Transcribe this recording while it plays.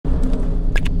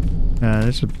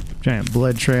There's a giant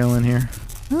blood trail in here.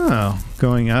 Oh,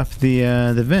 going up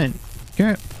the vent.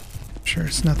 Okay. Sure,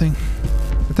 it's nothing.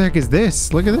 What the heck is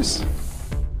this? Look at this.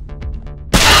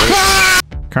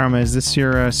 Karma, is this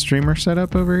your streamer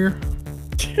setup over here?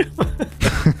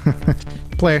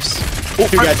 Players. Oh,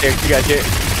 two guys here. Two guys here.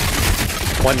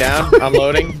 One down. I'm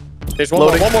loading. There's one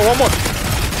more. One more.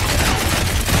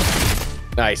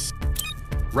 Nice.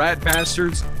 Rat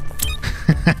bastards.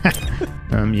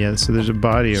 Yeah, so there's a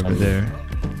body over there.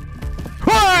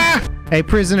 Ah! Hey,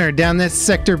 prisoner, down this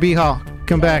sector B hall.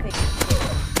 Come back.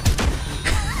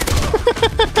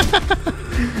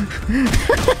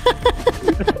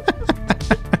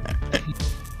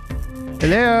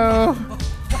 Hello.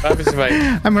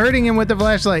 I'm hurting him with the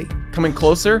flashlight. Coming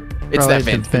closer. It's that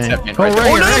vent. It's that vent. Oh, right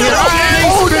here.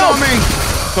 Oh, no. On me.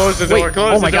 Close the door. Close the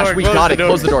door. Oh my gosh, we got it.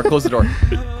 Close the door. Close the door.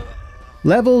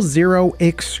 Level 0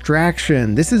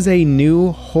 Extraction. This is a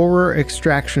new horror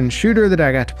extraction shooter that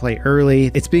I got to play early.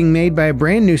 It's being made by a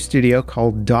brand new studio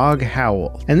called Dog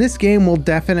Howl. And this game will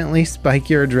definitely spike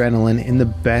your adrenaline in the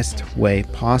best way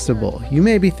possible. You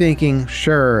may be thinking,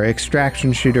 sure,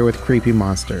 extraction shooter with creepy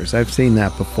monsters. I've seen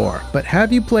that before. But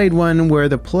have you played one where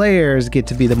the players get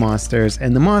to be the monsters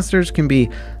and the monsters can be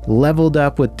leveled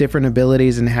up with different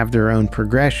abilities and have their own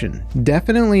progression?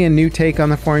 Definitely a new take on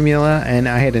the formula, and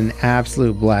I had an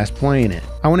absolute blast playing it.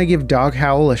 I want to give Dog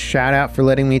Howl a shout out for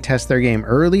letting me test their game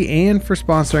early and for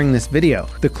sponsoring this video.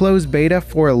 The closed beta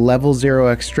for Level 0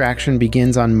 Extraction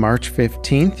begins on March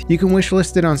 15th. You can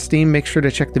wishlist it on Steam, make sure to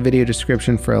check the video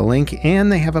description for a link,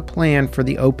 and they have a plan for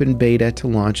the open beta to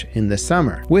launch in the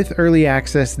summer, with early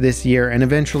access this year and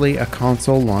eventually a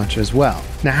console launch as well.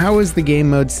 Now, how is the game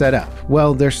mode set up?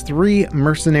 Well, there's 3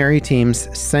 mercenary teams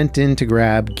sent in to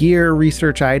grab gear,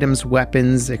 research items,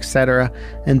 weapons, etc.,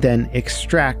 and then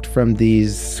extract from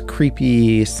these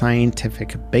creepy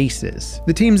scientific bases.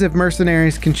 The teams of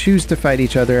mercenaries can choose to fight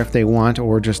each other if they want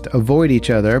or just avoid each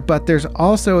other, but there's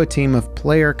also a team of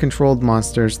player-controlled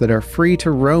monsters that are free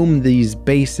to roam these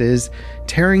bases,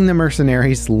 tearing the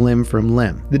mercenaries limb from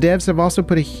limb. The devs have also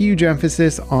put a huge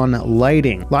emphasis on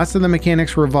lighting. Lots of the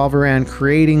mechanics revolve around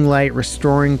creating light,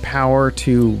 restoring power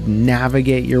to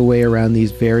navigate your way around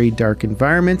these very dark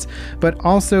environments, but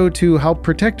also to help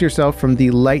protect yourself from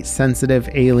the light-sensitive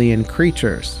alien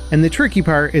creatures. And the tricky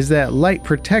part is that light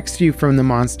protects you from the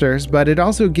monsters, but it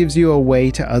also gives you a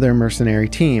way to other mercenary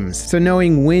teams. So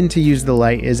knowing when to use the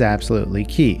light is absolutely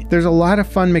key. There's a lot of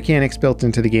fun mechanics built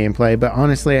into the gameplay, but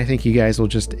honestly, I think you guys will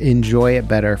just enjoy it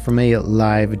better from a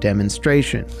live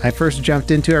demonstration. I first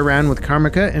jumped into a round with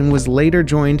Karmika and was later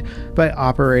joined by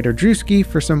Operator Drewski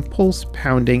for some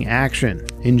pulse-pounding action.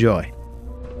 Enjoy.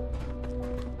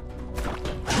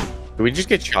 Did we just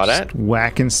get shot at? Just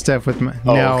whacking stuff with my...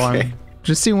 Oh, no, okay. I'm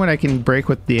just seeing what I can break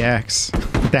with the axe.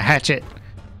 The hatchet.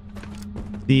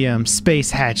 The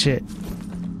space hatchet.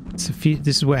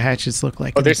 This is what hatchets look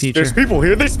like in the future. There's people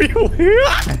here. There's people here.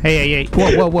 Hey.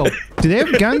 Whoa. Do they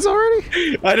have guns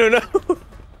already? I don't know.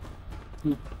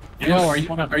 Yo, are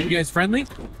you guys friendly?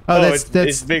 Oh,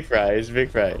 it's Big Fry. It's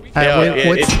Big Fry.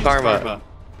 What's it's Karma.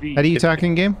 How do you talk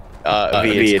in game?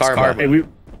 It's Karma. Hey,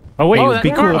 oh wait,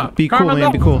 be cool. Be cool,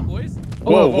 man. Be cool.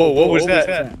 Whoa, what was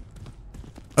that?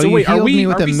 Oh, you healed me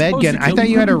with a med gun. I thought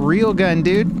you had a real gun,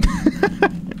 dude.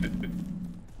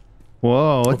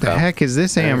 Whoa, what the heck is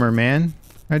this hammer, man?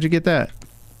 How'd you get that?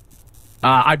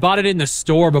 I bought it in the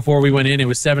store before we went in. It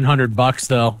was $700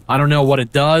 though. I don't know what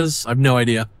it does. I have no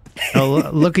idea. Oh,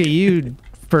 look at you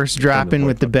first dropping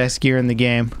with the best gear in the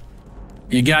game.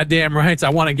 You goddamn right. I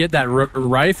want to get that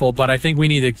rifle, but I think we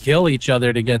need to kill each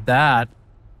other to get that.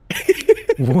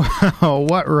 Wow,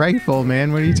 what rifle,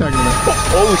 man? What are you talking about?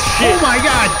 Oh shit! Oh my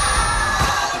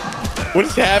god! What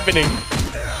is happening?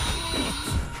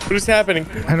 What is happening?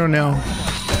 I don't know.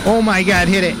 Oh my god,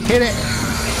 hit it! Hit it!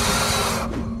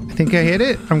 I think I hit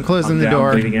it. I'm closing the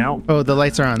door. Out. Oh, the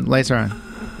lights are on. Lights are on.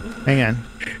 Hang on.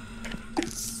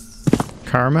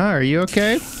 Karma, are you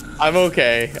okay? I'm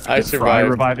okay. I survived.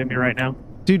 Reviving me right now.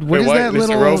 Dude, what is that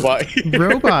little robot?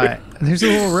 robot? There's a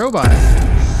little robot.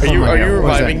 Are you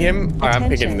reviving him? I'm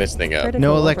picking this thing up.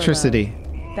 No electricity.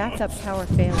 Backup power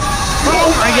failure.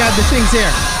 Oh my god, the thing's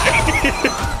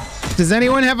here. Does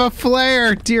anyone have a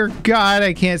flare? Dear God,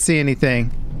 I can't see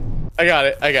anything. I got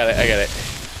it.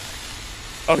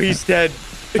 Oh, he's dead.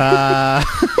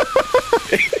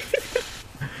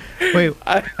 Wait,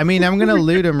 I mean, I'm gonna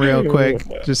loot him real quick.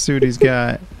 Just see what he's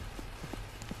got.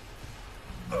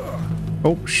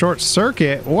 Oh, short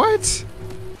circuit. What?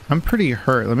 I'm pretty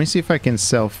hurt. Let me see if I can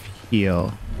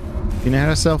self-heal. You know how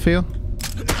to self-heal?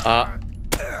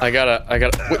 I gotta.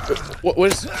 What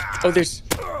was? Oh, there's.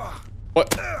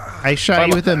 What? I shot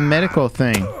you with a medical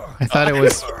thing. I thought it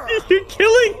was.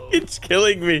 It's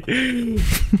killing me.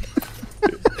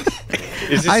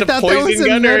 Is this I a thought that was poison a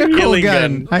gun or a medical healing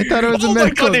gun. I thought it was a Oh my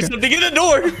medical god, there's gun. something in the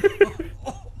door.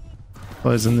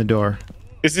 Closing the door.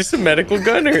 Is this a medical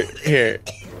gun or here?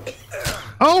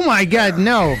 Oh my god,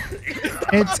 no.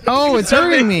 It's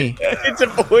hurting me. It's a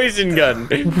poison gun.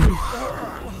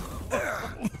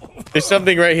 There's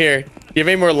something right here. Do you have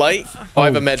any more light? Oh, I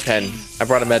have a med pen. I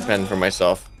brought a med pen for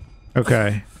myself.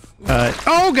 Okay.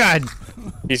 Oh god.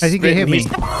 I think it hit me.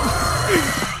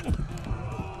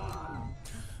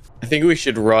 I think we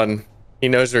should run. He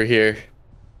knows we're here.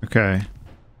 Okay.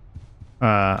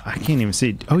 I can't even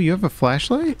see. Oh, you have a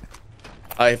flashlight?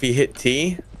 If he hit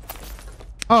T.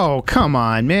 Oh, come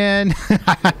on, man.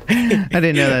 I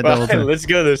didn't know that the whole time. Let's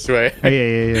go this way. Oh,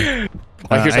 yeah.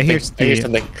 I hear something. I hear yeah.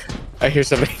 something. I hear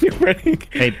something running.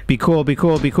 Hey, be cool, be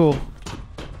cool, be cool.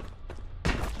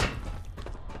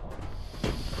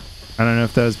 I don't know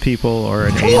if that was people or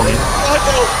an alien.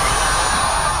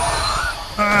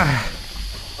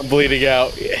 I'm bleeding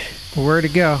out. Where'd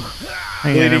it go?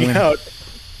 Hang on, Bleeding out.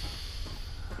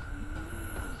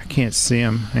 I can't see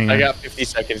him. Hang on. I got 50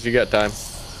 seconds. You got time.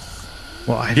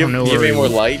 Well, I Do don't know you have where any he more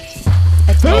was. light?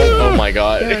 Attention. Oh my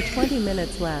god. There are 20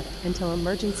 minutes left until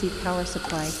emergency power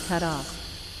supply cut off.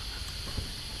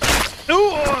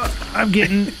 Oh, I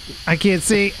can't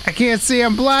see. I can't see.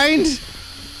 I'm blind.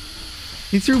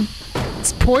 He threw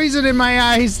poison in my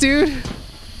eyes, dude.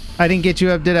 I didn't get you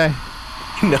up, did I?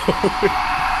 No.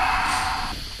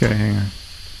 Okay, hang on.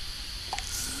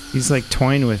 He's like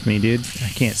toying with me, dude. I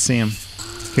can't see him.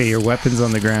 Okay, your weapon's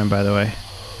on the ground, by the way.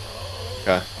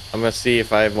 Okay. I'm gonna see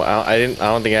if I have. I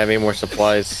don't think I have any more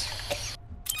supplies.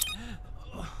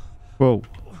 Whoa.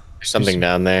 There's something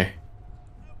down there.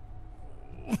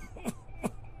 I'm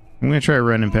gonna try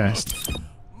running past.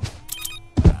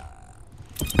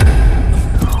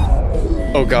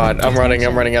 Oh god, I'm running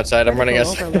outside. I'm running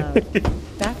outside. Overload.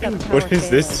 Backup power What is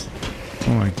this?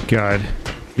 Oh my god.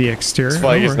 The exterior? This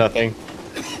flag Oh, is nothing.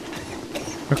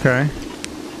 Okay.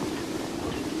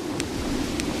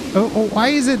 Oh, why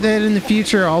is it that in the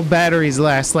future all batteries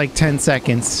last like 10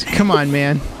 seconds? Come on,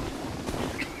 man.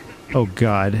 Oh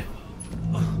god.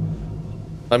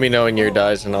 Let me know when yours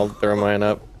dies and I'll throw mine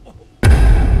up.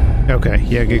 Okay,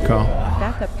 yeah, good call.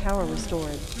 Backup power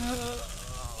restored.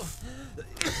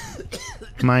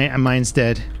 Mine's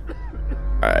dead.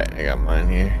 Alright, I got mine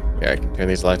here. Yeah, I can turn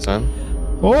these lights on.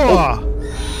 Oh!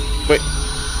 Wait.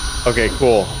 Okay,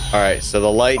 cool. Alright, so the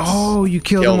lights. Oh, you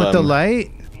killed him with the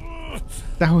light?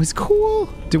 That was cool.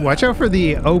 Dude, watch out for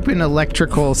the open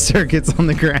electrical circuits on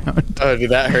the ground. Oh, did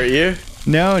that hurt you?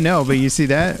 No, but you see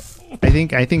that? I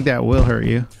think that will hurt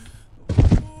you.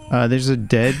 There's a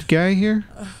dead guy here.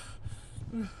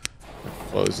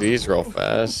 Close these real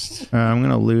fast. I'm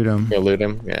gonna loot him. Gonna loot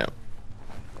him? Yeah.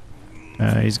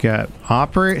 He's got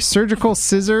surgical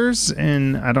scissors,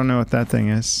 and I don't know what that thing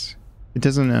is. It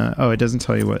doesn't. It doesn't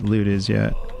tell you what loot is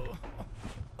yet.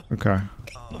 Okay.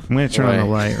 I'm gonna turn on the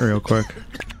light real quick.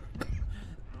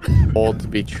 Hold to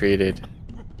be treated.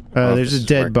 There's a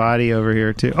dead body over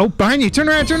here too. Oh, behind you! Turn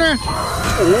around! Turn around!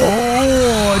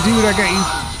 Oh, dude, I got you.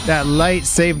 That light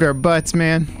saved our butts,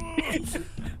 man.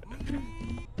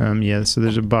 Yeah. So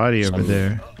there's a body over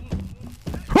there.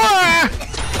 Ah!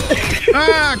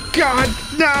 Ah, God!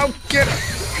 No! Get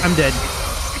it! I'm dead.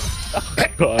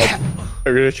 God.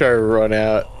 I'm gonna try to run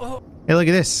out. Hey, look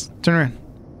at this. Turn around.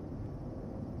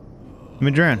 Let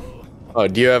me drown. Oh,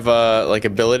 do you have like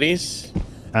abilities?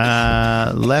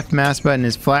 Left mouse button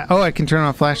is flat. Oh, I can turn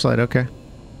on flashlight. Okay.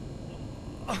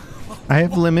 I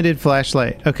have limited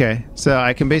flashlight. Okay, so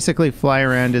I can basically fly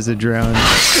around as a drone.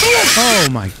 Oh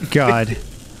my god.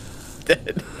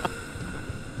 Dead.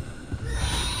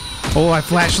 Oh, I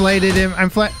flashlighted him. I'm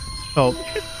flat. Oh.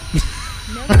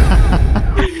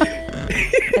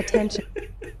 Attention.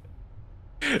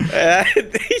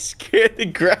 They scared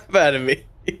the crap out of me.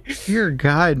 Dear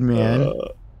God, man.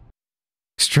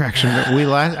 Extraction.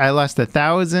 I lost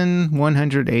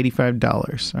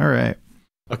 $1,185. All right.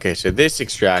 Okay, so this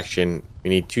extraction, we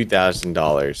need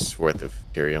 $2,000 worth of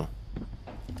material.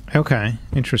 Okay,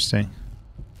 interesting.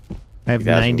 I have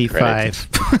 2,000 95.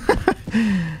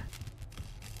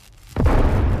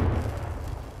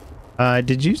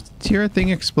 Did you hear a thing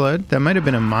explode? That might have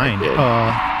been a mine.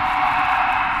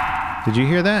 Did you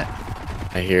hear that?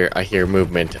 I hear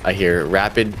movement. I hear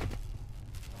rapid.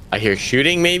 I hear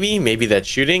shooting, maybe that's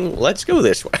shooting. Let's go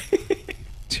this way.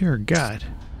 Dear God.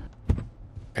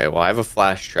 Okay, well, I have a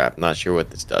flash trap. Not sure what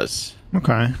this does.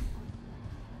 Okay.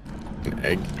 An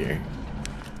egg here.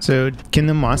 So, can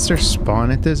the monsters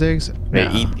spawn at those eggs? They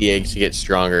No. eat the eggs to get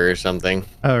stronger or something.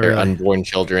 Oh, They're really? unborn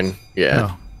children.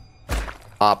 Yeah.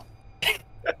 Oh.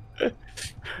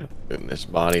 Doing this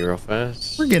body real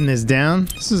fast. We're getting this down.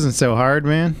 This isn't so hard,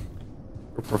 man.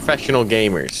 We're professional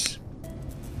gamers.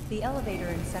 The elevator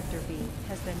in Sector B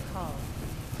has been called.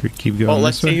 We keep going. Well,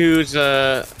 let's this way? see who's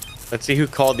let's see who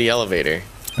called the elevator.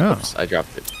 Oh, Oops, I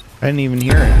dropped it. I didn't even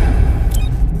hear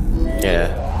it.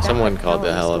 Yeah, someone called the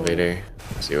power elevator.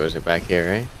 Let's see, was it back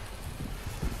here, right?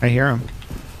 I hear him.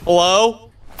 Hello?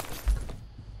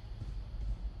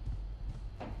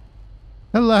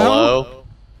 Hello. Hello?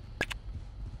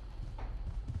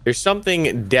 There's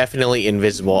something definitely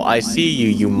invisible. I see you,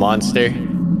 you monster.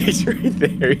 He's right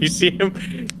there. You see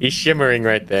him? He's shimmering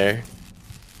right there.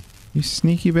 You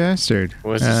sneaky bastard.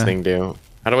 What does this thing do?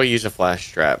 How do I use a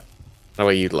flash trap? How do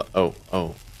I use...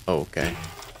 Oh, okay.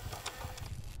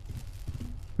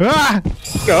 Ah!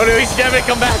 No, he's damn it.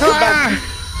 Come back, come back.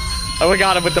 Oh, we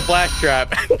got him with the flash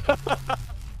trap.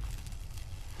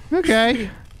 Okay.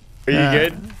 Are you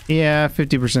good? Yeah,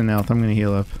 50% health. I'm gonna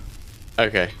heal up.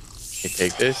 Okay. You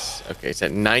take this. Okay, it's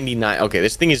at 99. Okay,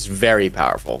 this thing is very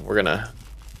powerful. We're gonna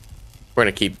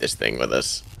keep this thing with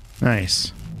us.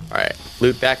 Nice. All right,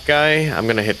 loot that guy. I'm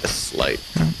gonna hit the slide.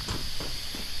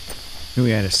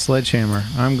 We had a sledgehammer.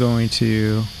 I'm going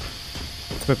to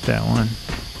equip that one.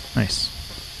 Nice.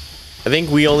 I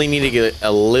think we only need to get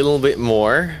a little bit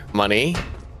more money.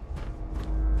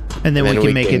 And then And we then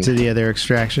can make it to the other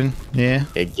extraction. Yeah.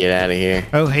 Okay, get out of here.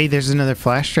 Oh, hey, there's another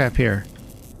flash trap here.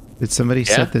 Did somebody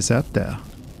set this up, though?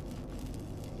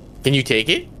 Can you take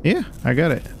it? Yeah, I got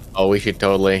it. Oh, we should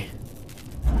totally.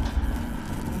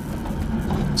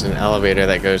 It's an elevator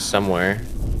that goes somewhere.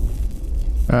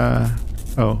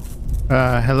 Hello.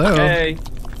 Hey.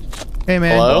 Hey,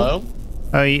 man. Hello?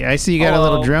 Oh, I see you got a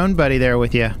little Hello. drone buddy there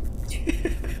with you.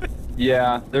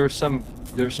 Yeah, there's some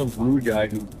rude guy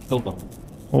who killed him.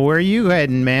 Well, where are you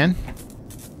heading, man?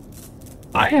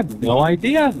 I have no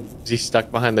idea. Is he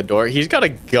stuck behind the door? He's got a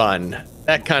gun.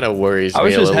 That kind of worries I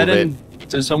was me a just little heading bit.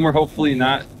 to somewhere hopefully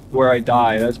not where I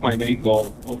die. That's my main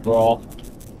goal overall.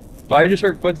 But I just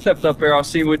heard footsteps up there. I'll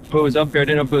see what was up there. I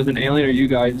didn't know if it was an alien or you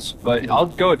guys, but I'll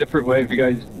go a different way if you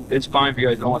guys. It's fine if you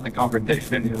guys don't want the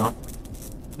confrontation, you know.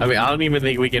 I mean, I don't even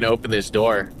think we can open this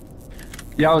door.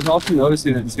 Yeah, I was also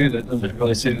noticing it too. That doesn't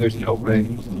really say there's an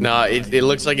opening. No, it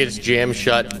looks like it's jammed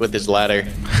shut with this ladder.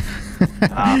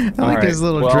 I like alright. his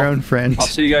little Well, drone friend. I'll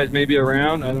see you guys maybe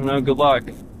around. I don't know. Good luck.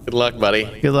 Good luck, buddy.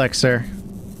 Good luck, sir.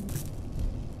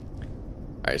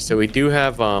 All right, so we do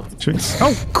have Should we-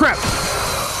 Oh, crap!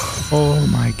 Oh,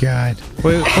 my God.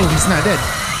 Wait, oh, he's not dead.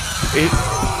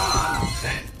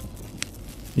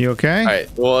 You okay? All right.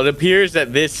 Well, it appears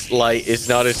that this light is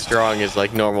not as strong as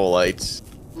like normal lights.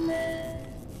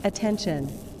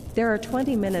 Attention. There are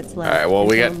 20 minutes left. Alright, well,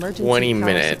 we until got emergency 20 power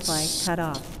minutes. supply cut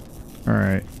off. All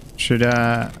right. Should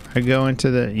I go into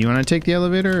the... You want to take the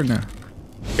elevator or no?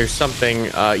 There's something.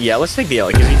 Yeah, let's take the L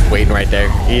because he's waiting right there.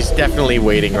 He's definitely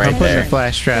waiting right I'm putting there. a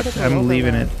flash trap. Critical I'm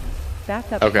leaving it. overload.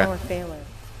 Backup Okay. power failure.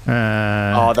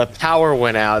 Oh, the power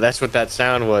went out. That's what that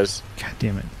sound was. God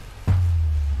damn it.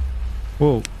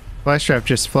 Whoa. Flash trap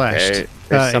just flashed. Okay,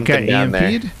 there's It something got down there.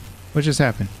 EMP'd? What just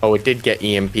happened? Oh, it did get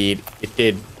EMP'd. It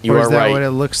did. You Or are is that right. what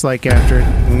it looks like after?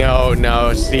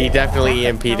 No. See, definitely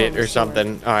EMP'd it or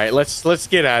something. All right, let's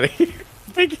get out of here.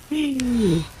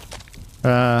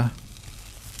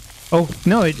 Oh,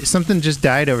 no, something just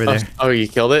died over there. Oh, you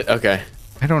killed it? Okay.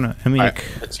 I don't know. I mean, All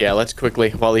right, let's quickly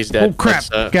while he's dead. oh, crap.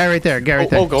 let's, Guy right there. Guy right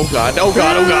there. Oh god. Oh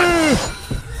god.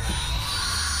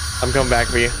 I'm coming back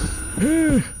for you.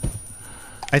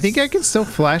 I think I can still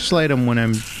flashlight him when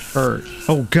I'm hurt.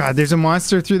 Oh, God. There's a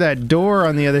monster through that door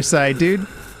on the other side, dude.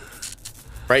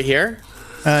 Right here?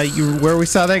 Where we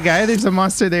saw that guy, there's a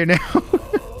monster there now.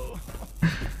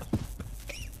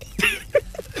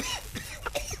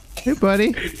 Hey,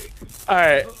 buddy. All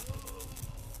right.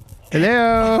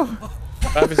 Hello.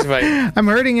 What happens if I... I'm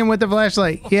hurting him with the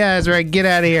flashlight. Yeah, that's right. Get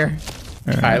out of here.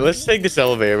 All right, let's take this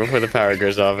elevator before the power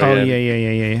goes off Oh, again.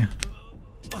 yeah.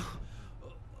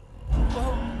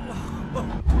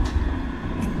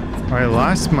 Oh, I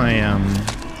lost my,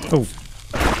 Oh.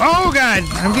 Oh, God.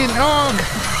 I'm getting...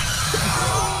 Oh.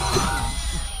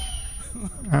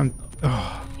 I'm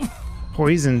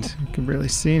poisoned. I can barely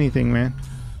see anything, man.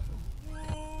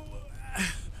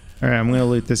 All right, I'm going to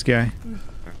loot this guy.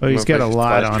 Oh, he's got a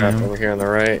lot on him. Over here on the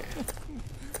right.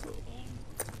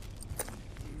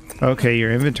 Okay,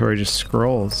 your inventory just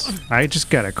scrolls. I just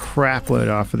got a crap load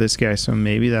off of this guy, so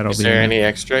maybe that'll Is be there enough. any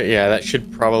extra? Yeah, that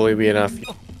should probably be enough.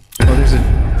 Oh, there's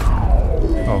a...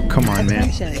 Oh, come on, man.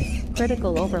 Attention.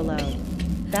 Critical overload.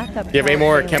 Backup Do you have any power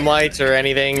more failure. chem lights or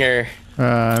anything? Or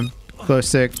Glow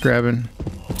stick, grabbing.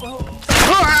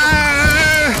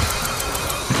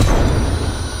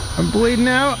 I'm bleeding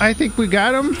out. I think we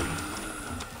got him.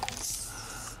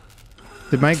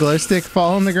 Did my glow stick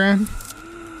fall on the ground?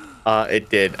 It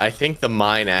did. I think the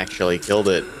mine actually killed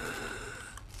it.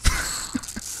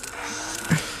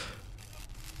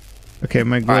 Okay,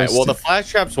 my glow All right. Well, the stick. flash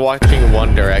trap's watching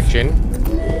one direction.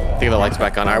 I think the light's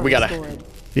back on. All right, we gotta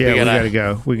Yeah, we gotta- gotta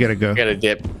go. We gotta go.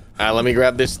 dip. Let me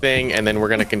grab this thing, and then we're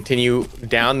gonna continue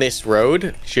down this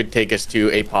road. Should take us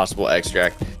to a possible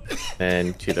extract.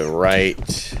 Then to the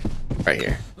right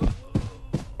here.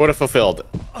 Quota fulfilled.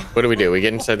 What do? We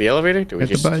get inside the elevator? Do we Hit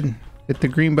the just button. Hit the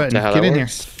green button. Is that how Get that in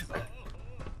works? here.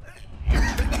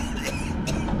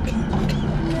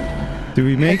 Do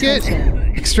we make it? Attention. Oh,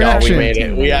 Extraction. we made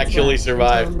it. We actually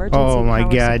survived. Oh my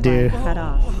God, dude. Cut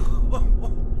off.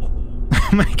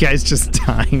 My guy's just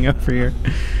dying over here.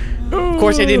 Of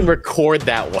course, I didn't record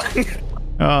that one.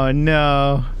 Oh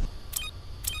no.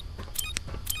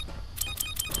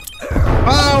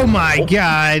 Oh my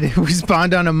God. We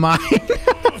spawned on a mine.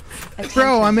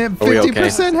 Bro, I'm at Are we okay?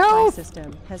 50%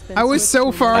 health. I was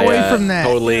so far I, away from that.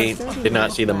 Totally did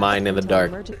not see the mine in the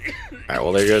dark. All right,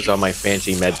 well, there goes all my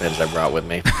fancy med pens I brought with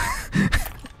me.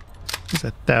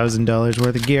 There's $1,000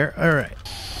 worth of gear. All right.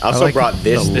 I also brought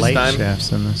this the light time.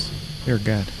 shafts in this. Dear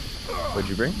God. What'd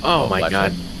you bring? Oh my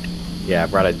flashlight. God. Yeah, I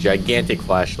brought a gigantic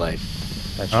flashlight.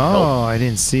 That should help. Oh, I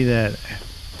didn't see that.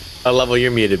 Level,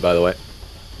 you're muted, by the way.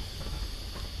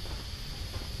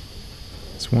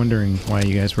 I was wondering why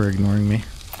you guys were ignoring me.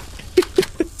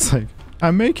 It's like,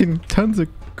 I'm making tons of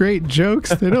great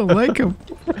jokes. They don't like them.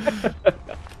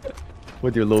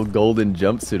 With your little golden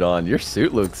jumpsuit on. Your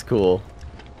suit looks cool.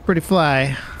 Pretty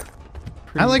fly.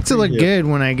 I like to look good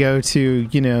when I go to,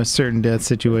 you know, certain death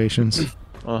situations.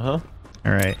 Uh-huh.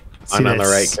 All right. I'm on the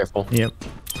right. that's- Careful. Yep.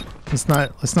 Let's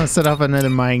not set off another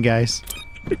mine, guys.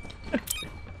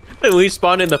 We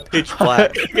spawned in the pitch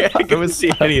black. I couldn't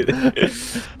see any of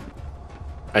it.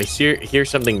 I hear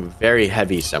something very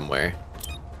heavy somewhere.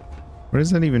 What does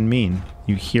that even mean?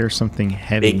 You hear something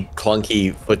heavy. Big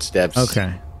clunky footsteps.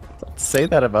 Okay. Don't say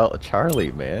that about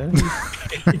Charlie, man.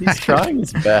 He's trying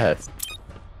his best.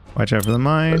 Watch out for the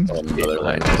mine. On the other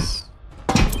line. Nice.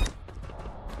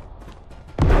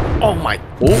 Oh my!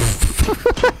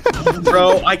 Oh.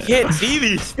 Bro, I can't see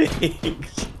these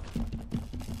things.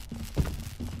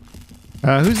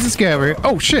 Who's this guy over here?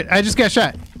 Oh shit! I just got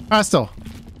shot. Hostile.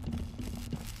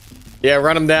 Yeah,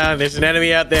 run them down. There's an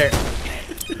enemy out there.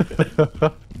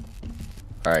 All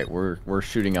right, we're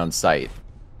shooting on sight.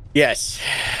 Yes,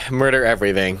 murder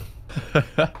everything. All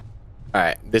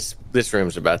right, this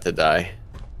room's about to die.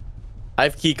 I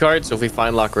have key cards, so if we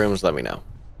find locked rooms, let me know.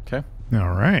 Okay.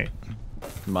 All right.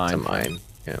 It's Mine. a mine.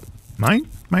 Yeah. Mine.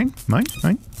 I'm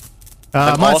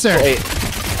Monster. also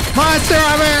Monster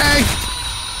on me!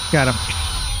 Got him.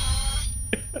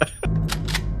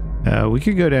 We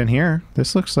could go down here.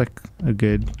 This looks like a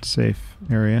good, safe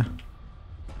area.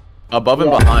 Above and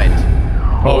behind.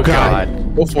 Oh,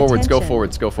 God. Go forwards, go Attention.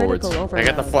 forwards, go forwards. Critical I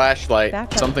got the overload. flashlight.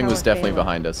 Backup Something was power definitely failing.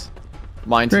 behind us.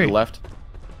 Mine to Great. the left.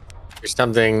 There's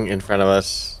something in front of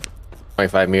us.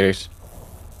 25 meters.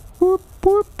 Whoop,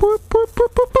 whoop, whoop, whoop,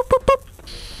 whoop, whoop, whoop, whoop.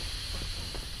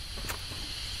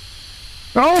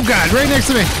 Oh God! Right next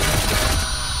to me.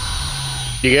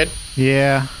 You good?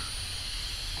 Yeah.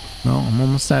 Well, I'm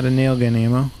almost out of nail gun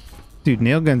ammo. Dude,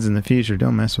 nail guns in the future.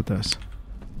 Don't mess with those.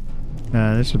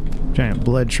 There's a giant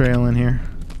blood trail in here.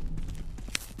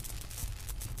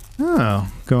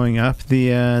 Oh, going up the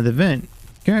vent.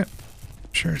 Okay.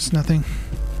 Sure, it's nothing.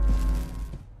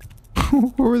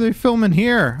 What were they filming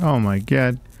here? Oh my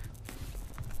God.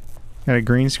 Got a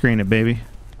green screen it, baby.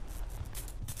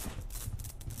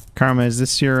 Karma, is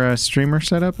this your streamer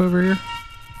setup over here?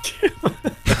 All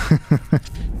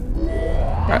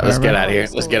right, let's get out of here.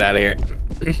 Let's get out of here.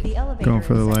 The elevator Going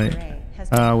for the in light. Sector A has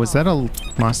been Was that a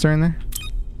monster in there?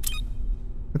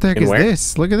 What the heck In is where?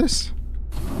 this? Look at this.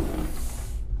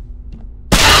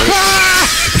 Ah!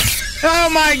 Oh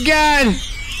my God!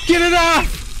 Get it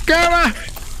off! Karma!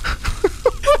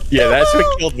 Yeah, that's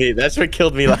what killed me. That's what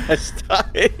killed me last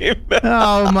time.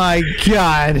 Oh my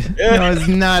God. That was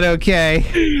not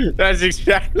okay. That's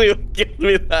exactly what killed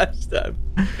me last time.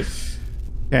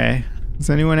 Okay. Does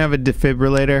anyone have a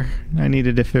defibrillator? I need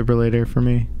a defibrillator for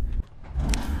me.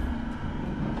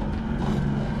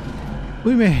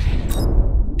 We made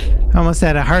it. Almost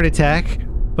had a heart attack,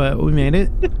 but we made it.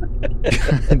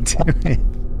 God damn it.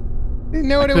 Didn't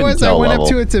know what it Couldn't was. I tell, went Level.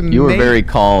 up to it to You were make- very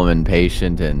calm and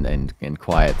patient and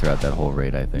quiet throughout that whole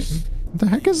raid, I think. What the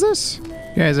heck is this?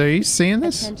 Guys, are you seeing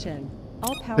this? Attention.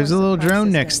 All power There's a little supply drone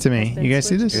system next to me. has been You guys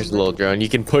see switched this? to Here's a little drone. You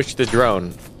can push the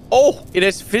drone. Oh, it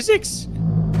has physics.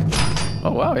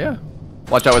 Oh, wow, yeah.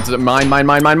 Watch out, it's a mine,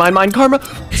 Karma!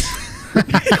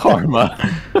 Karma!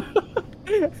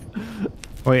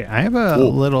 Wait, I have a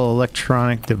little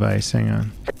electronic device. Hang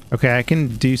on. Okay, I can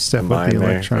do stuff with Mine the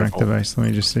there. electronic Careful. device. Let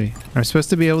me just see. I'm supposed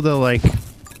to be able to, like,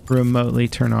 remotely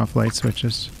turn off light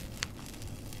switches.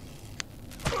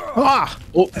 Ah!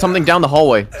 Oh, something down the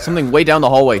hallway. Something way down the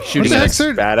hallway shooting the at heck, us.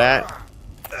 sir? Bad at.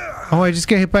 Oh, I just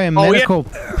got hit by a Oh, yeah. medical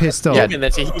pistol. Yeah,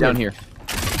 That's a down here.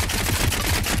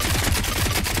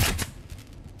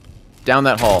 Down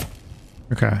that hall.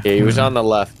 Okay. Yeah, he was on the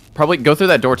left. Probably go through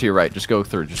that door to your right. Just go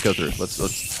through. Just go through. Let's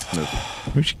move.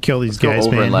 We should kill these go guys,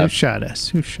 over man. and Who left. shot us?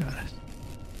 Who shot us?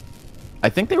 I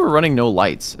think they were running no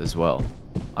lights as well.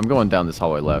 I'm going down this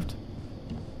hallway left.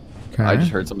 Okay. I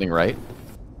just heard something right.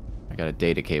 I got a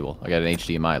data cable. I got an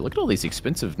HDMI. Look at all these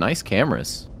expensive, nice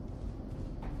cameras.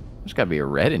 There's got to be a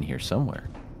red in here somewhere.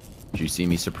 Did you see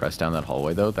me suppress down that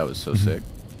hallway though? That was so sick.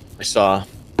 I saw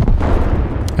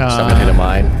someone hit a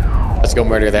mine. Let's go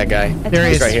murder that guy. There he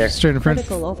He's is, right here. straight in front.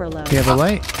 Critical overload. You have a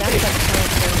light? Backup power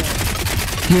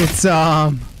failure. It's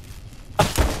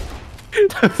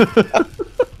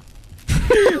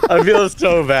I feel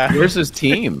so bad. Where's his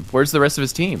team? Where's the rest of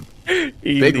his team? Big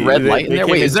He- red they- light in they there.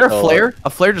 came Wait, in is there a solo. flare? A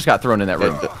flare just got thrown in that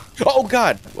room. Oh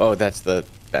God! Oh, that's the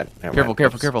that. never Careful, mind.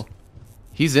 careful, careful.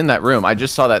 He's in that room. I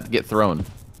just saw that get thrown.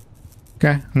 okay.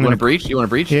 I'm You want to gonna, breach? You want to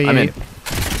breach? Yeah, I'm yeah, in.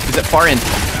 He's at far end.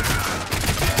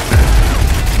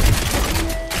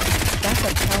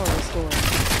 Backup power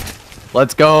restored.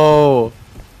 Let's go.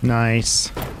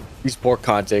 nice. These poor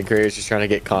content creators just trying to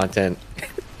get content.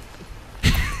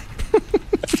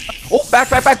 Oh, back,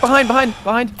 behind.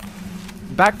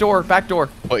 Back door.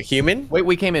 What, human? Wait,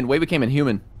 we came in.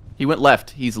 Human. He went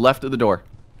left. He's left of the door.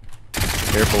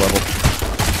 Careful, level.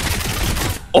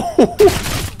 Oh,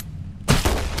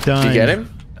 Done. Did you get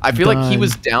him? I feel like he Done.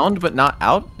 was downed but not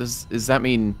out. Does that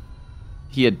mean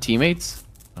he had teammates?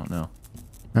 I don't know.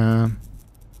 I'm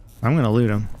gonna loot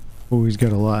him. Oh, he's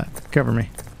got a lot. Cover me.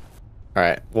 All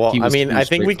right. Well, He I was- mean, he I was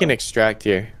think we straight can front. extract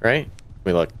here, right? Let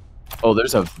me look. Oh,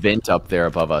 there's a vent up there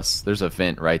above us. There's a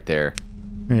vent right there.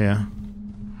 Yeah.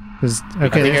 Okay. I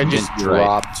think I there's- just You're right.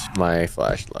 dropped my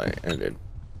flashlight and did.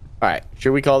 All right.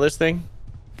 Should we call this thing?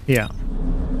 Yeah.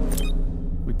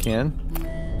 We can.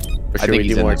 Or I should think we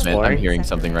he's do in more this vent. I'm exploring? hearing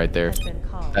something right there. Has been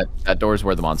called. That door is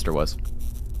where the monster was.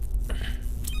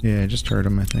 Yeah, I just heard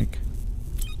him, I think.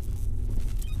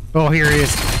 Oh, here he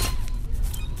is.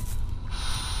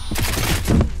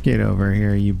 Get over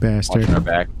here, you bastard. Watching our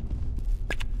back.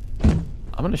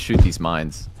 I'm gonna shoot these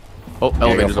mines. Oh, go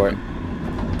elevator's for it. open.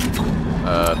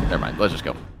 Never mind. Let's just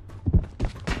go.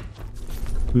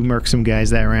 We murked some guys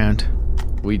that round.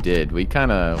 We did. We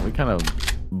kind of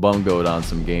bungoed on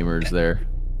some gamers there.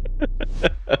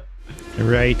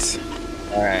 Right.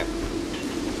 All right.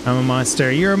 I'm a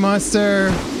monster. You're a monster.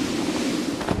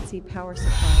 Emergency power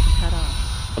supply cut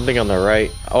off. Something on the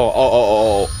right.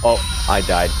 Oh! I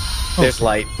died. There's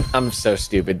light. I'm so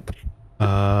stupid.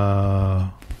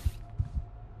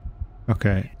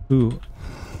 Okay. Ooh.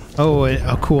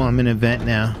 Oh, cool. I'm in a vent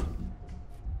now.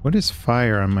 What is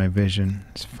fire on my vision?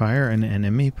 Is fire an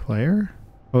enemy player?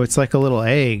 Oh, it's like a little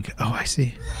egg. Oh, I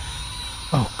see.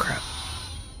 Oh, crap.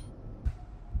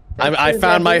 I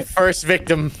found my first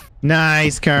victim.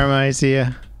 Nice, Karma. I see ya.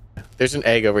 There's an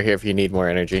egg over here if you need more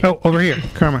energy. Oh, over here.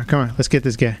 Karma, come on. Let's get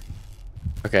this guy.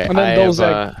 Okay. And then I those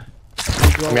have,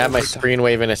 I'm gonna have my screen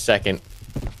wave in a second.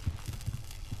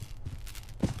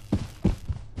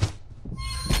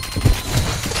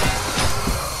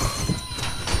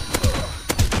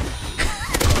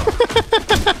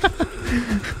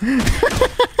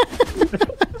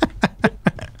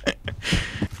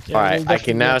 All right, I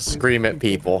can now scream at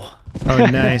people. Oh,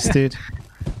 nice, dude.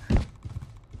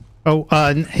 Oh,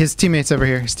 his teammates over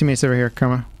here. His teammates over here.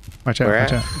 Karma. Watch out, Where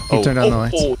watch at? out. He turned on the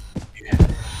lights.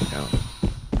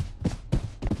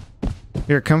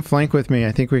 Here, come flank with me.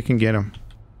 I think we can get him.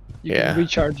 You Yeah. can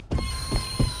recharge.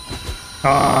 Oh,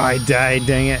 I died.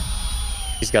 Dang it.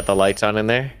 He's got the lights on in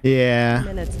there. Yeah.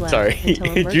 Minutes left. Sorry,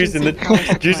 until Juice in emergency power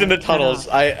the Juice in the supply cut tunnels.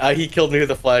 off. He killed me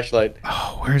with a flashlight.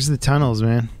 Oh, where's the tunnels,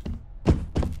 man?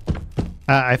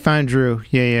 I found Drew.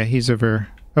 Yeah, he's over.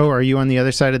 Oh, are you on the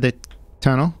other side of the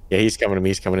tunnel? Yeah, he's coming to me.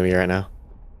 He's coming to me right now.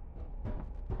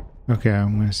 Okay,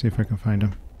 I'm gonna see if I can find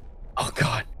him. Oh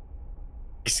God,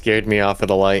 he scared me off of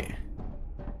the light.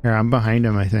 Here, I'm behind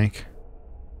him, I think.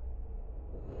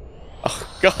 Oh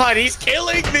God, he's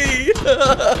killing me!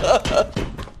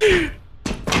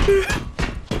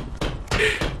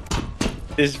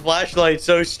 His flashlight's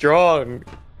so strong.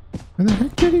 Where the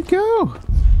heck did he go?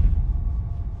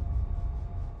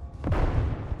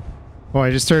 Oh, I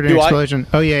just heard an Do I- explosion.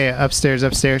 Oh, yeah, upstairs.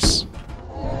 He's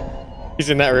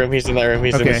in that room. He's in that room.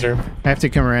 He's in this Okay, room. I have to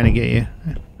come around and get you.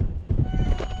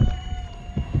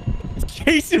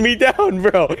 chasing me down,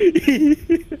 bro.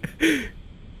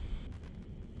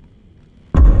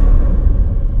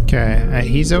 Okay,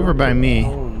 he's over by me.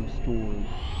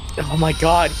 Oh my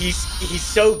god, he's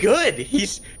so good.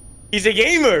 He's a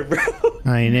gamer, bro.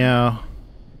 I know.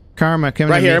 Karma, come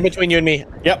Right to here, in me. between you and me.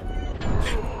 Yep.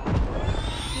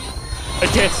 I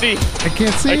can't see. I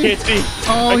can't see. I can't see.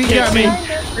 Oh, I he can't got me.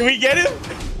 see. Can we get him?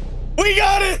 We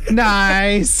got it.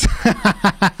 Nice.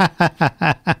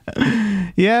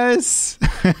 Yes.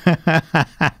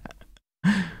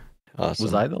 Awesome.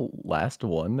 Was I the last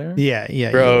one there? Yeah,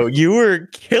 yeah. Bro, you were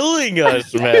killing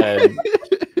us, man.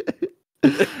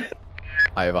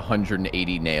 I have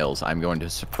 180 nails. I'm going to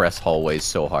suppress hallways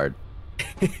so hard.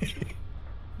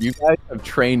 You guys have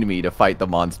trained me to fight the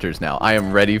monsters now. I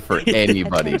am ready for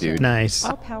anybody, dude. Nice.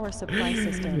 All power supply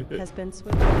system has been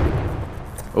switched.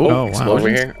 Oh, wow. explosions. Over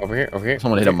here, over here, over here.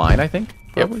 Someone hit a mine, I think.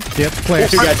 Yep. Probably. Yep, player.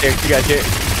 Two guys here, two guys here.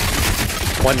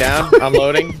 One down. I'm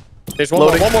loading. There's one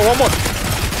Loading. more, one more, one more.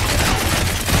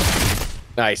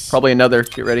 Nice. Probably another.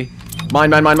 Get ready. Mine,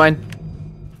 mine, mine, mine.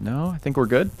 No, I think we're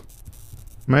good.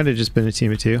 Might have just been a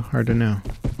team of two. Hard to know.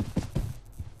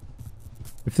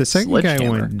 If the second guy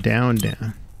Sledgehammer. went down.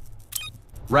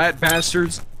 Rat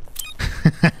bastards.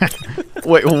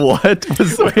 Wait, what?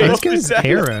 Those was guys that?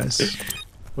 arrows.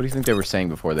 What do you think they were saying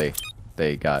before they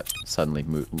got suddenly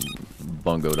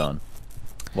bungoed on?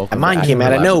 Welcome Mine to came out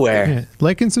of Active nowhere. Yeah,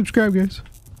 like and subscribe, guys.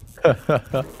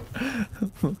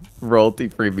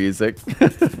 Royalty-free music.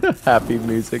 Happy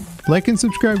music. Like and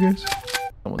subscribe, guys.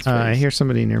 Someone's I face. hear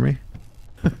somebody near me.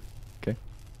 Okay.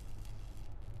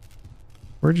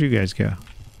 Where'd you guys go?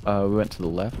 We went to the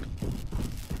left.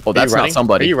 Oh, Are that's you not running?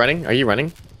 somebody. Are you running? Are you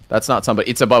running? That's not somebody.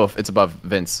 It's above. It's above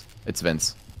Vince. It's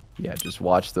Vince. Yeah, just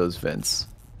watch those vents.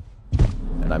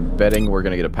 And I'm betting we're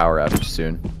gonna get a power outage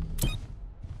soon.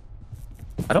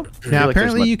 I don't. feel Now, like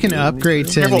there's apparently much you can room in these upgrade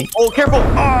rooms. to Careful. any... Oh, careful.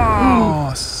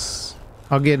 Oh,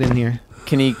 I'll get in here.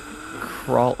 Can he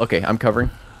crawl? Okay, I'm covering.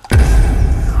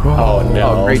 Oh, no.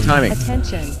 Oh, great timing.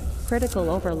 Attention, critical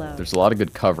overload. There's a lot of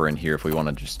good cover in here if we want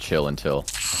to just chill until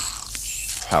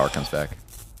power comes back.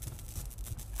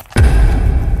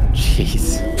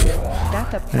 Jeez.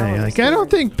 Backup power Hey, like, I don't restored.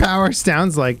 think power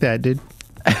sounds like that, dude.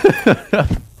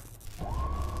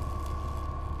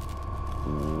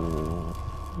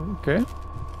 Okay.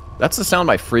 That's the sound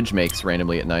my fridge makes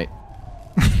randomly at night.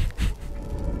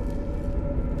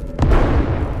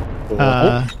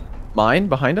 Mine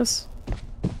behind us?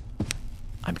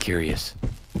 I'm curious.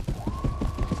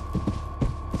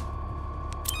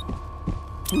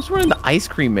 Who's running the ice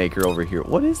cream maker over here?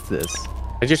 What is this?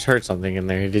 I just heard something in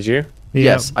there. Did you?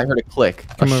 Yes, I heard a click.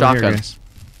 Come a over shotgun. here, guys.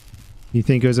 You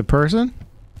think it was a person?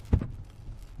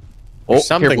 Oh, There's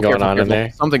something going on in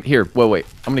there. Something here. Wait, wait.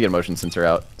 I'm gonna get a motion sensor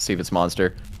out. See if it's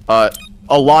monster. A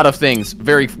lot of things.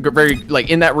 Very, very like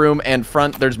in that room and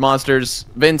front. There's monsters.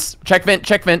 Vince, check vent.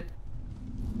 Check vent.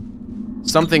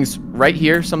 Something's right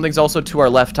here. Something's also to our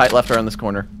left, tight left around this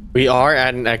corner. We are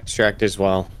at an extract as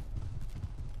well.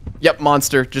 Yep,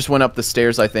 monster just went up the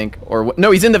stairs, I think. Or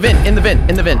no, he's in the vent. In the vent.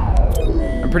 In the vent.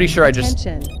 I'm pretty sure I just.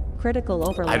 Attention, critical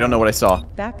overload. I don't know what I saw.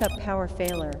 Backup power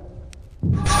failure.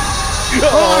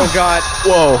 Oh, God.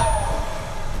 Whoa.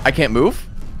 I can't move.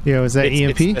 Yeah, was that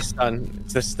EMP? It's the stun.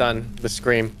 It's the stun. The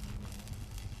scream.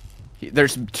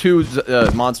 There's two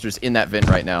monsters in that vent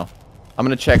right now. I'm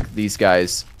gonna check these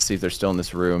guys, see if they're still in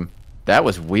this room. That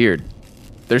was weird.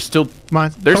 There's still.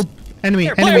 There's. Oh, enemy,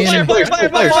 enemy, enemy.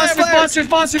 Monsters,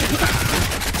 monsters.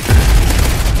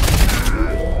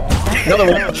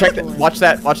 Another one. Check that. Watch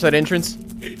that. Watch that entrance.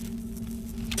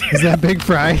 Is that Big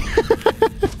Fry?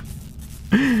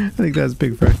 I think that's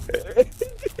Big Fry.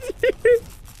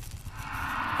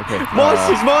 Okay.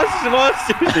 Monsters, monsters,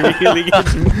 monsters. It really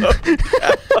gets moved.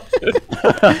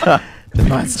 The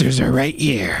monsters are right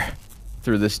here.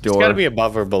 Through this It's door. gotta be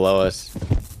above or below us.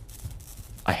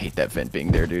 I hate that vent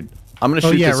being there, dude. I'm gonna shoot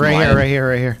Oh yeah, this right mine. here, right here,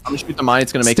 right here. I'm gonna shoot the mine.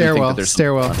 It's gonna make me think Stairwell, that there's.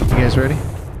 stairwell. You guys ready?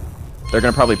 They're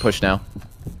gonna probably push now.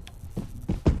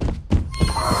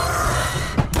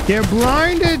 Get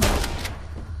blinded!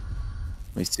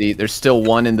 Let me see. There's still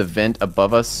one in the vent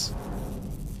above us.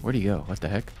 Where'd he go? What the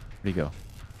heck? Where'd he go?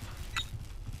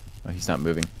 Oh, he's not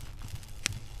moving.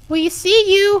 We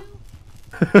see you.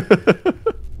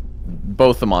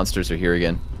 Both the monsters are here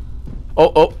again.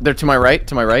 Oh, oh, they're to my right.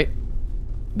 To my right.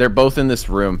 They're both in this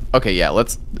room. Okay, yeah.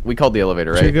 We called the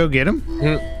elevator, Should we right? go get him?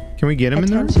 Can we get him in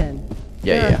there? Attention.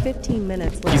 Yeah, there yeah. are 15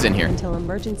 minutes left He's in here. until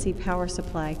emergency power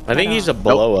supply. I think cut he's off.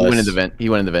 below us. He went in the vent. He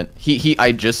went in the vent.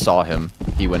 I just saw him.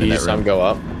 He went in You that saw him room. go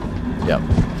up.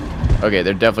 Yep. Okay,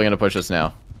 they're definitely gonna push us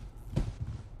now.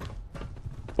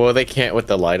 Well, they can't with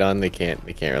the light on. They can't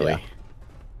really. Yeah.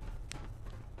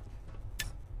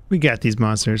 We got these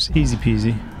monsters. Easy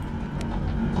peasy.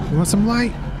 You want some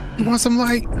light? You want some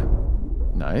light?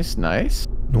 Nice, nice.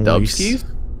 Nice. Dubskis.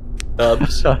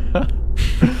 Dubs.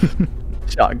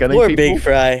 Shotgunning Poor people. Big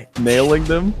Fry. Nailing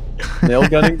them. Nail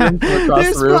gunning them from across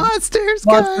There's the room. monsters,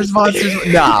 guys. Monsters.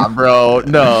 Nah, bro.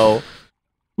 No.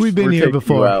 We've been We're here taking you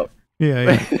before. out.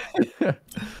 Yeah. Here,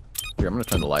 I'm gonna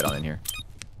turn the light on in here.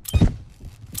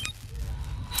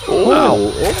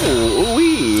 Oh,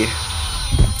 wee.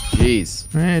 Jeez.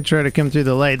 I tried to come through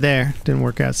the light there. Didn't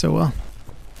work out so well.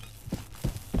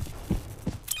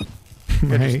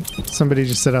 Right. Somebody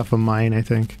just set off a mine, I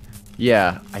think.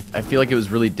 Yeah, I feel like it was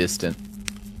really distant.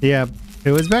 Yeah,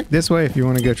 it was back this way if you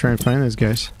want to go try and find those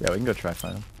guys. Yeah, we can go try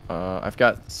find them. I've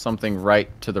got something right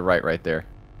to the right there.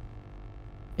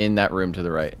 In that room to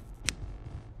the right.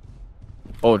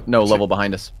 Oh, no, level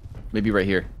behind us. Maybe right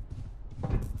here.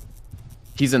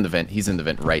 He's in the vent. He's in the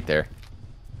vent right there.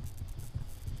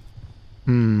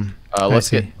 Let's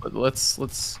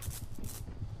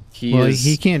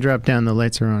He can't drop down. The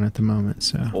lights are on at the moment,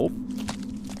 so. Oh,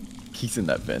 he's in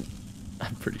that vent.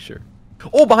 I'm pretty sure.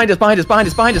 Oh, behind us!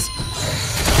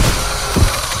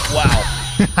 Wow.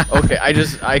 Okay,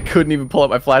 I couldn't even pull up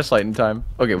my flashlight in time.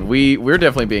 Okay, we're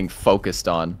definitely being focused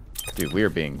on. Dude, we are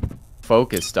being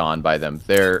focused on by them.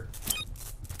 They're.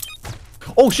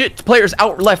 Oh shit! Players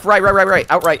out left, right, outright.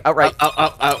 Outright.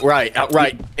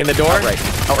 In the door?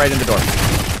 Outright in the door.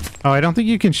 Oh, I don't think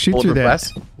you can shoot Hold through that.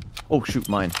 request. Oh shoot,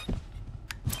 mine.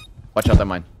 Watch out, that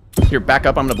mine. Here, back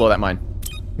up. I'm gonna blow that mine.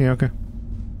 Yeah, okay.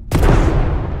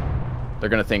 They're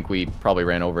gonna think we probably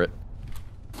ran over it.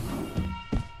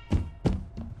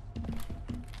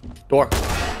 Door.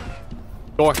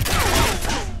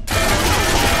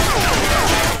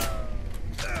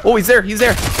 Oh, he's there. He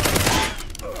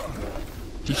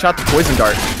shot the poison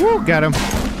dart. Woo, got him.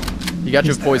 He got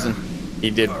you with poison. He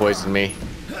did poison me.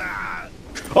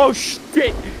 Oh,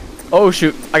 shit. Oh,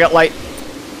 shoot. I got light.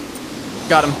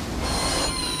 Got him.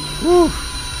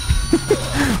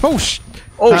 Oh, sh.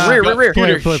 Oh, rear.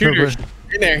 Shooter.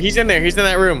 In there. He's in there. He's in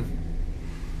that room.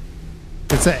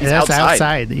 That's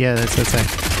outside. Yeah, that's outside.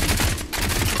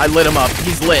 I lit him up.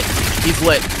 He's lit.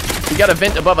 We got a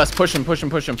vent above us. Push him.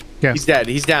 Yeah. He's dead.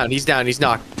 He's down. He's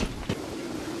knocked.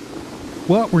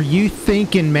 What were you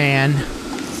thinking, man?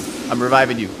 I'm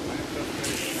reviving you.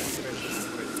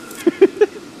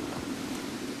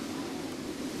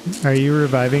 Are you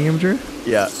reviving him, Drew?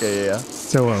 Yeah.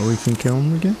 So what, we can kill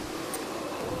him again?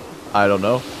 I don't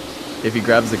know. If he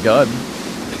grabs the gun.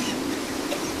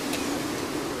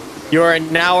 You are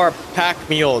now our pack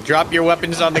mule. Drop your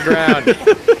weapons on the ground.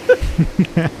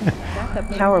 Backup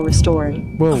power restored.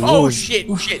 Whoa. Oh, shit.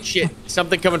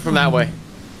 Something coming from that way.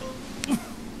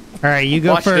 All right, you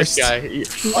go Watch first. this guy.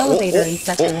 The elevator in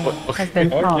Sector A has been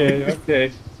called.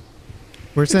 Okay.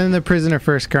 We're sending the prisoner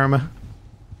first, Karma.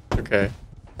 Okay.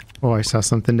 Oh, I saw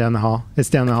something down the hall. It's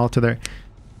down the hall to there.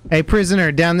 Hey,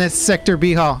 prisoner, down this Sector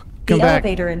B hall. Come The back.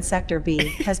 elevator in Sector B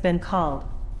has been called.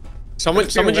 Someone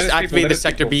just people, activated the there's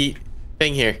Sector people. B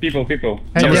thing here. People. Hey,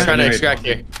 Someone's yeah. trying to extract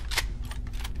here.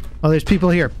 Oh, there's people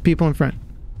here. People in front.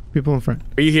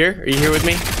 Are you here? Are you here with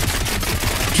me?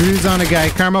 Drew's on a guy.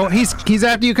 Karma, he's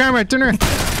after you, Karma. Turn around.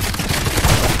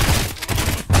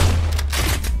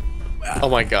 Oh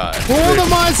my god. Pull the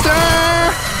monster!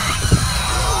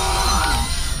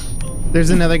 There's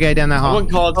another guy down that hall.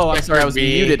 Someone called. Oh, I'm sorry. I was Sector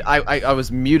B. muted. I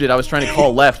was muted. I was trying to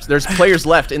call left. There's players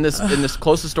left in this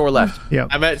closest door left. Yep.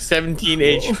 I'm at 17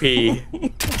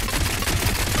 HP.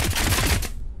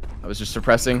 I was just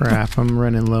suppressing. Crap, I'm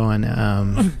running low on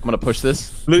I'm gonna push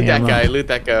this. Loot that Ammo. guy. Loot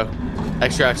that guy.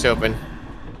 Extract's open.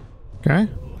 Okay.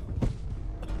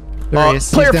 There he is.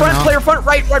 He's Player down the hall. front,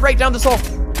 right down this hall.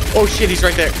 Oh shit, he's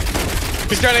right there.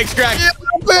 He's trying to extract. Yeah,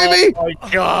 baby. Oh my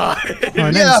god. Oh,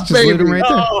 nice. Yeah, Just loot him right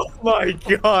there. Oh my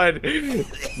god.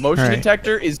 Motion Alright.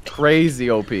 detector is crazy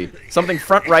OP. Something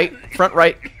front right.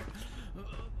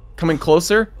 Coming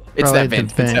closer. It's Probably that vent.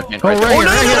 the vent. It's that vent Oh, right right there. here,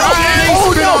 right here.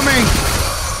 Oh, Spit no. on me.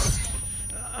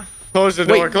 Close the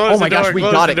door. Wait. Close Oh the my door. gosh, we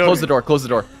got it. Close the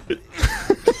door.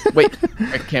 Wait.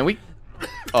 Can we?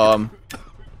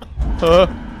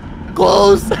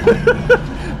 Close.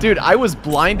 Dude, I was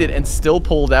blinded and still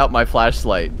pulled out my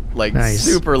flashlight. Like, Nice.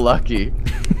 super lucky.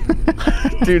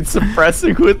 Dude,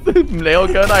 suppressing with the nail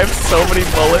gun. I have so many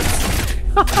bullets.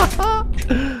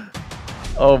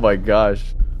 Oh my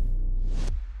gosh.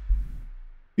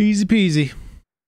 Easy peasy.